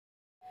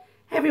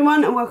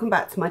everyone and welcome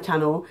back to my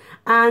channel,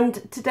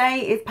 and today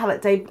is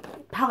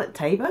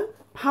Palettetober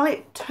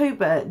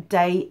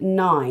day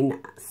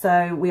 9.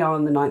 So we are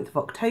on the 9th of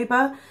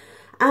October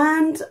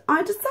and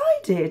I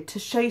decided to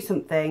show you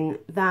something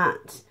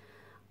that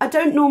I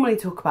don't normally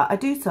talk about. I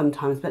do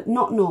sometimes but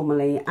not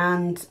normally,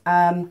 and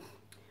I'm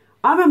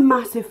a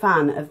massive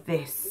fan of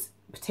this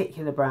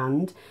particular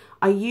brand.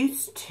 I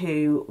used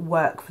to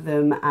work for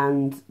them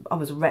and I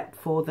was a rep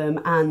for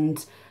them,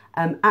 and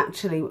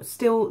actually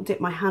still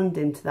dip my hand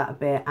into that a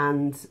bit,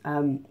 and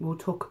we'll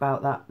talk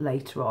about that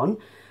later on.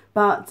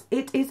 But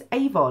it is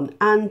Avon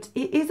and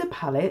it is a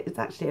palette. It's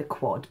actually a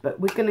quad, but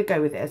we're going to go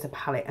with it as a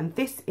palette. And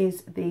this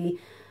is the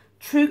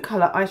True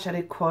Colour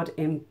Eyeshadow Quad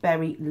in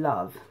Berry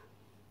Love.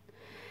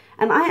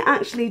 And I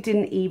actually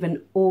didn't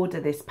even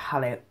order this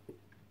palette.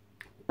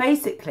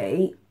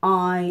 Basically,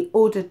 I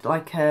ordered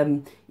like,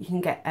 you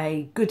can get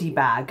a goodie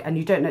bag, and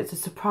you don't know, it's a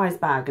surprise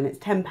bag, and it's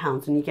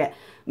 £10, and you get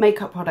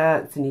makeup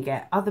products and you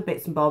get other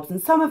bits and bobs,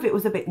 and some of it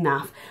was a bit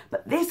naff,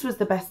 but this was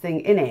the best thing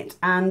in it.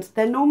 And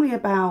they're normally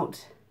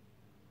about,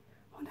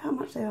 I wonder how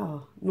much they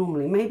are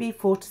normally, maybe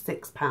 £4 to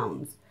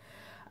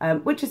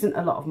 £6, which isn't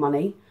a lot of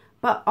money,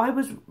 but I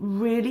was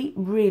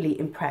really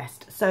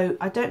impressed. So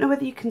I don't know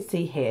whether you can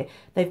see here,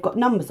 they've got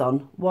numbers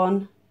on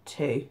 1,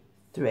 2,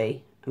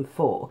 3 and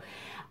 4.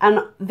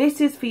 And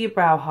this is for your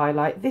brow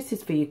highlight, this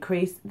is for your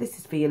crease, this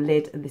is for your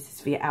lid, and this is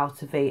for your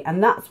outer V.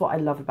 And that's what I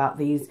love about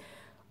these.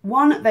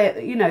 One,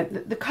 they, you know,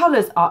 the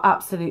colours are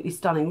absolutely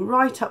stunning,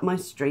 right up my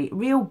street,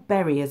 real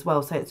berry as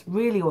well, so it's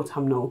really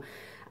autumnal.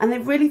 And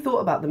they've really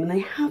thought about them, and they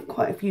have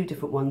quite a few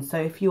different ones.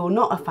 So if you're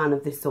not a fan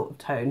of this sort of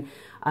tone,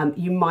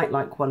 you might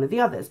like one of the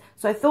others.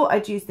 So I thought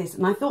I'd use this,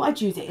 and I thought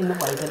I'd use it in the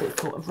way that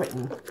it's sort of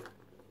written.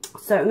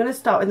 So I'm going to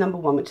start with number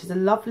 1, which is a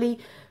lovely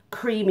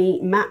creamy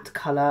matte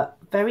colour,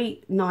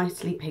 very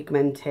nicely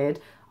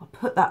pigmented. I'll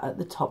put that at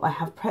the top. I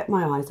have prepped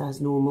my eyes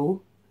as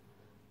normal.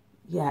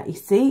 Yeah, you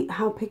see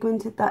how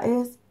pigmented that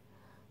is?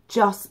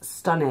 Just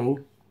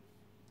stunning.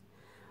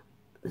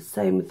 The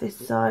same with this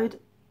side.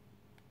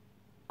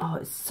 Oh,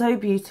 it's so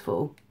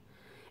beautiful.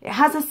 It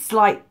has a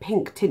slight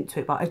pink tint to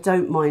it, but I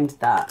don't mind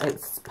that.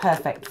 It's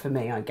perfect for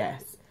me, I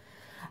guess.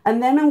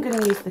 And then I'm going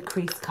to use the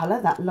crease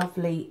colour, that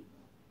lovely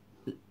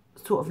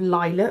sort of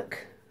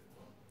lilac.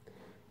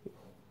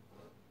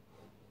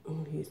 I'm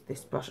going to use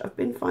this brush. I've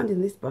been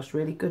finding this brush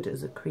really good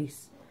as a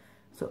crease.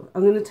 So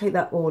I'm going to take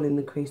that all in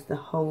the crease the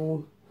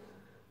whole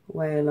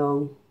way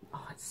along.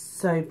 Oh, it's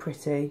so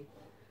pretty.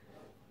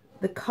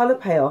 The colour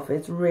payoff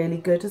is really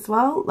good as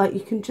well. Like,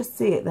 you can just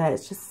see it there.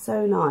 It's just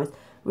so nice.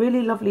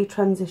 Really lovely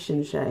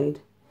transition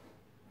shade.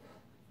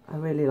 I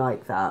really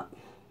like that.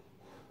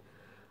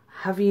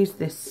 I have used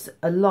this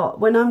a lot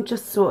when I'm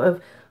just sort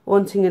of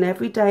wanting an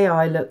everyday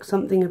eye look,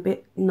 something a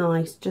bit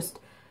nice. Just,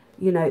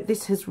 you know,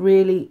 this has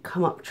really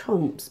come up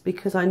trumps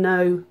because I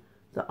know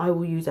that I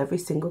will use every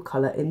single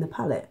colour in the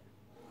palette.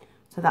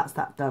 So that's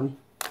that done.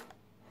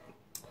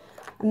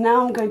 And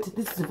now I'm going to,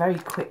 this is a very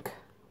quick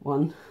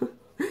one.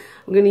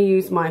 I'm going to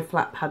use my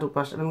flat paddle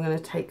brush, and I'm going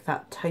to take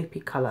that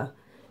taupey colour.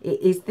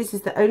 This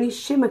is the only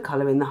shimmer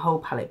colour in the whole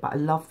palette, but I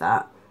love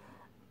that.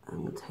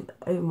 I'm going to take that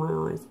over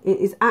my eyes. It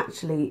is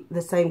actually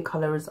the same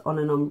colour as On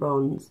and On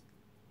Bronze.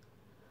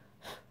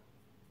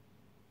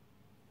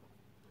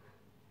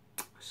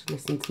 I should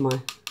listen to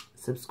my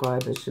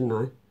subscribers, shouldn't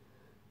I?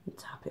 And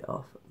tap it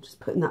off. I'm just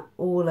putting that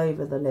all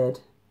over the lid.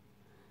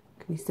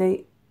 Can you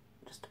see?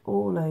 Just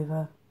all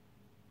over.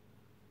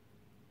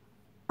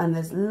 And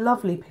there's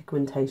lovely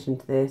pigmentation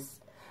to this.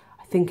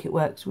 I think it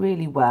works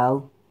really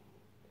well.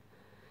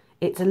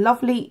 It's a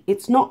lovely,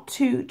 it's not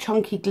too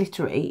chunky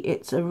glittery.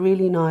 It's a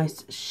really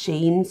nice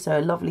sheen, so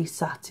a lovely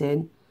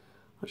satin.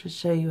 I'll just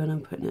show you when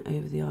I'm putting it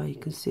over the eye. You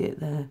can see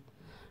it there.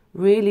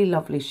 Really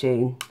lovely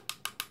sheen.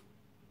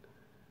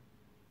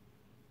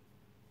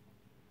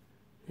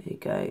 There you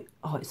go.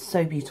 Oh, it's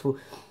so beautiful.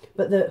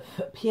 But the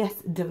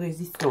pièce de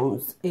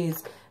résistance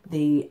is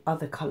the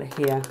other colour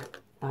here.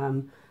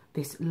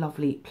 This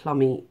lovely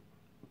plummy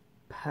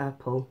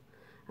purple,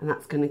 and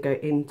that's going to go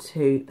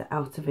into the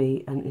outer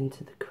V and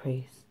into the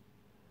crease,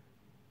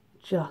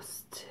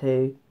 just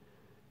to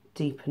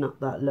deepen up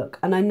that look.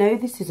 And I know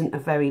this isn't a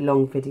very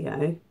long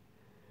video,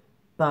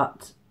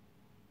 but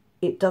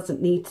it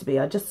doesn't need to be.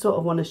 I just sort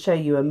of want to show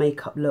you a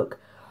makeup look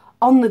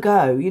on the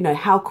go, you know,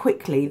 how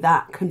quickly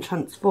that can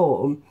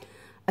transform,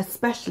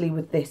 especially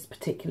with this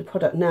particular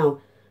product.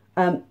 Now,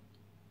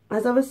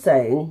 as I was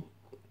saying,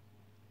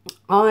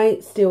 I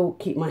still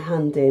keep my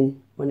hand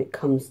in when it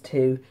comes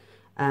to,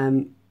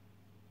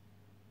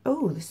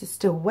 oh, this is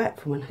still wet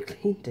from when I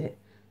cleaned it.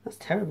 That's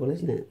terrible,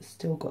 isn't it? It's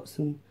still got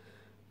some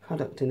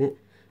product in it.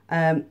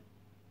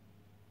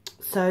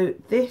 So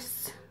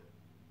this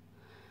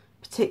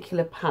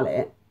particular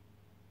palette,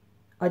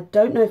 I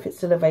don't know if it's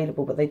still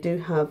available, but they do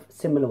have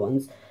similar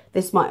ones.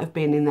 This might have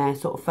been in their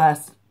sort of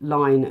first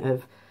line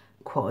of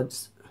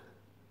quads.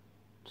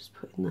 Just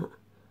putting that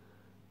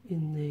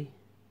in the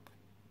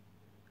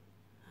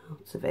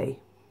outer V.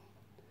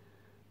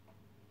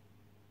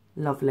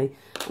 Lovely.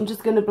 I'm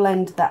just going to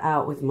blend that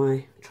out with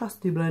my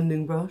trusty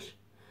blending brush.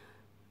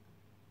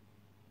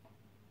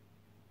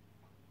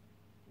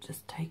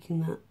 just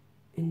taking that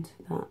into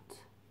that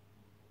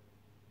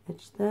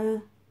edge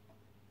there.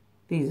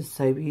 These are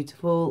so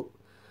beautiful.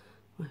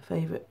 My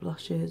favourite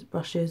brushes.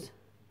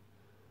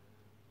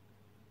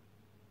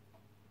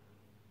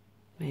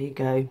 There you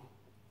go.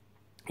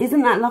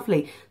 Isn't that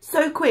lovely?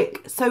 So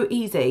quick, so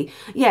easy.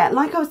 Yeah,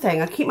 like I was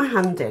saying, I keep my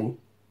hand in.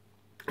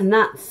 And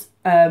that's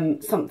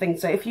something,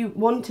 so if you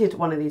wanted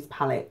one of these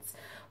palettes,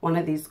 one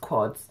of these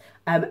quads,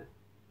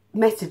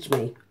 message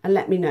me and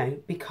let me know,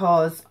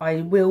 because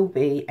I will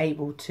be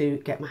able to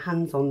get my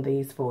hands on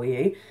these for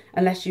you,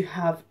 unless you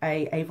have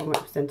a Avon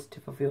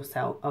representative of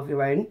yourself, of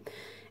your own.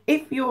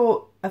 If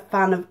you're a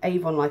fan of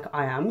Avon like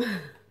I am,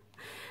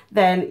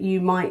 then you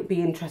might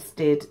be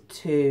interested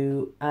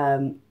to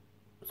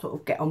sort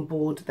of get on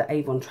board the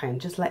Avon train.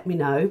 Just let me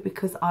know,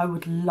 because I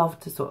would love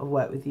to sort of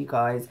work with you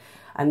guys,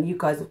 and you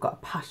guys have got a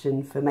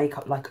passion for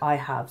makeup like I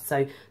have,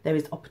 so there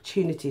is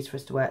opportunities for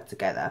us to work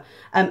together.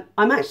 I'm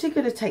actually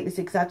going to take this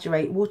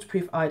Exaggerate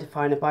Waterproof Eye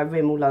Definer by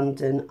Rimmel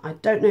London. I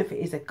don't know if it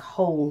is a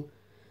kohl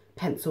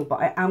pencil, but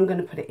I am going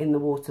to put it in the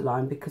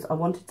waterline because I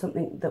wanted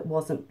something that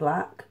wasn't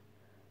black.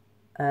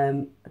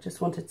 I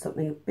just wanted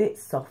something a bit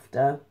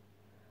softer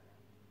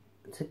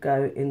to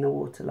go in the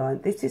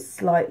waterline. This is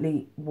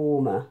slightly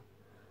warmer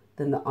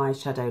than the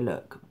eyeshadow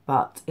look,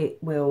 but it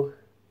would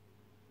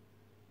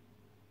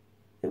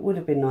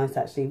have been nice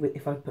actually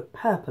if I put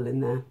purple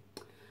in there,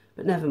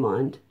 but never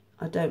mind.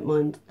 I don't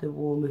mind the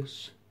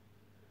warmish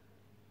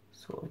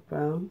sort of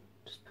brown.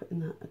 Just putting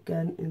that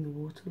again in the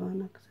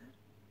waterline, like I said.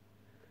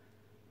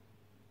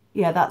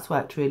 Yeah, that's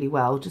worked really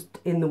well, just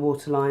in the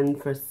waterline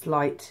for a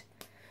slight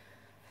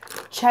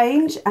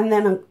change. And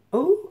then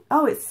oh,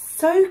 it's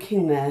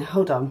soaking there.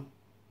 Hold on.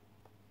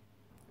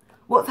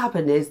 What's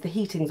happened is the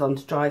heating's on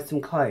to dry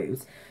some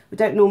clothes. We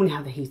don't normally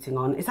have the heating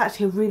on. It's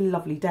actually a really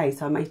lovely day,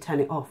 so I may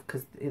turn it off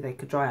because they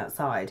could dry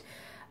outside.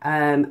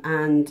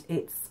 And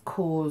it's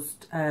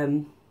caused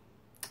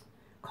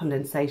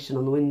condensation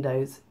on the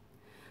windows.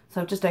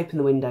 So I've just opened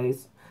the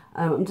windows.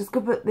 I'm just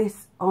going to put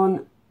this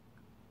on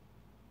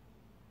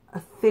a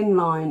thin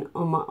line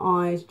on my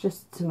eyes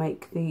just to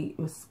make the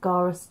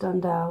mascara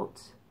stand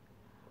out.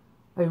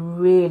 I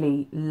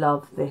really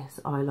love this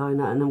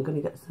eyeliner, and I'm going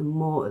to get some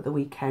more at the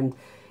weekend.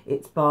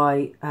 It's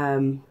by,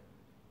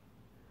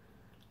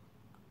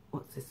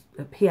 what's this?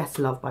 PS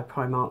Love by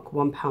Primark,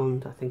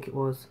 £1 I think it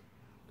was.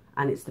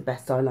 And it's the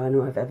best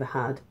eyeliner I've ever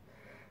had.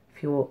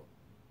 If you're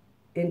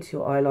into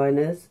your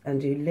eyeliners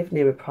and you live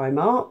near a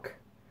Primark,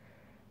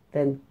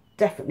 then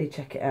definitely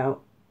check it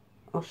out.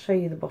 I'll show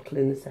you the bottle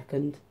in a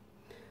second.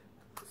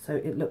 So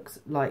it looks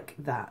like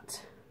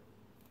that.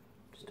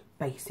 Just a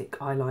basic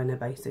eyeliner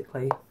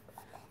basically.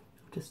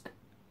 Just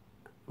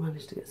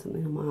managed to get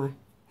something on my eye.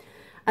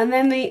 And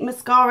then the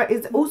mascara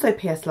is also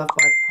PS Love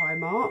by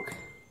Primark.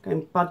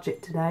 Going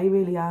budget today,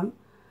 really am.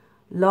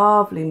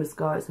 Lovely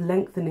mascara. It's a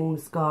lengthening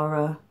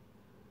mascara.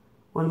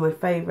 One of my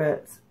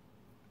favourites.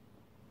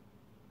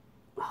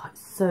 Oh,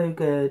 it's so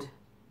good.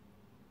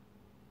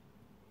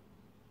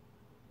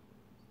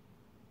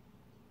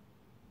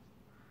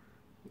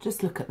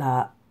 Just look at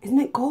that. Isn't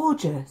it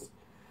gorgeous?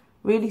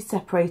 Really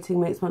separating,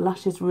 makes my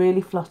lashes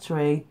really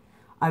fluttery.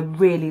 I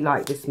really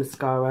like this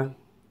mascara.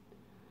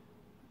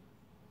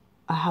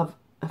 I have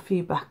a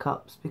few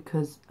backups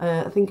because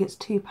I think it's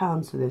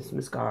 £2 for this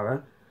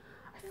mascara.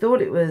 I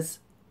thought it was,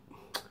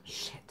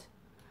 shit.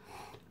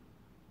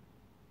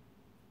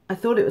 I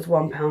thought it was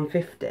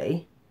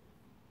 £1.50,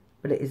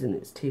 but it isn't,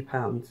 it's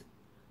 £2.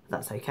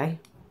 That's okay.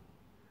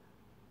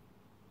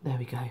 There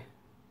we go.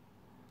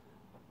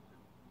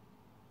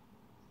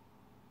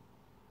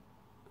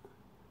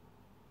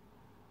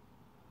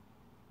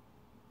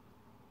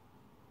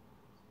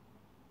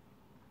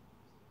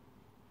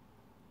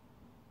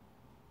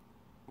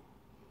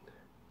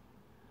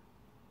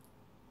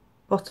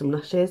 Bottom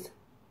lashes.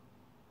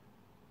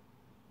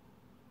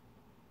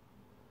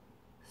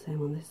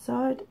 Same on this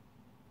side.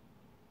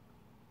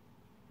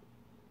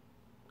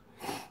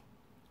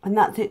 And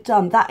that's it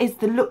done. That is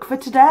the look for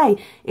today.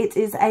 It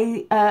is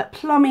a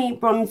plummy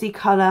bronzy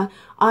colour.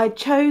 I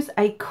chose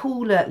a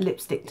cooler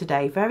lipstick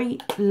today, very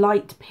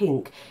light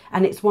pink,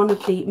 and it's one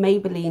of the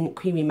Maybelline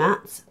Creamy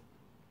Mattes.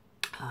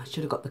 I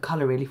should have got the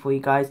colour really for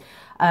you guys.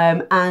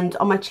 And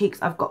on my cheeks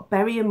I've got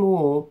Berry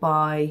Amore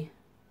by,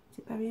 is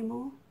it Berry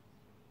Amore?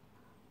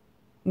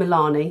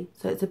 Milani,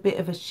 so it's a bit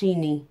of a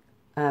sheeny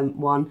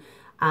one,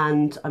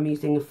 and I'm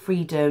using a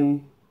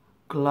Freedom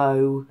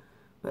Glow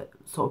but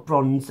sort of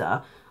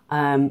bronzer.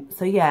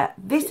 So yeah,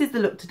 this is the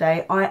look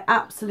today. I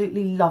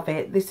absolutely love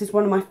it. This is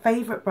one of my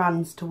favourite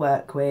brands to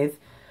work with.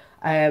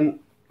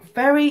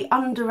 Very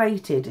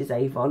underrated is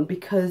Avon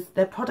because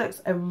their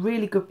products are a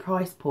really good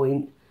price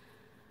point,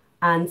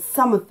 and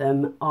some of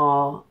them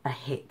are a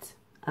hit,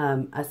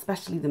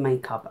 especially the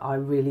makeup. I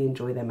really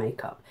enjoy their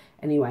makeup.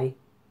 Anyway,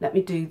 let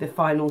me do the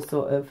final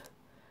sort of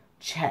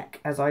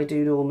check as I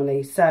do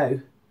normally.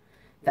 So,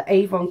 the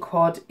Avon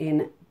Quad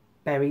in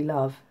Berry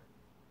Love.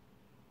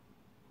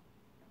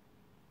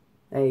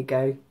 There you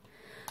go.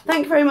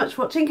 Thank you very much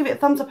for watching. Give it a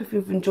thumbs up if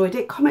you've enjoyed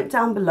it. Comment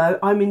down below.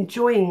 I'm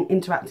enjoying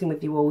interacting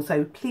with you all,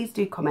 so please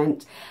do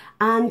comment.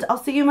 And I'll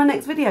see you in my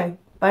next video.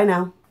 Bye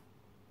now.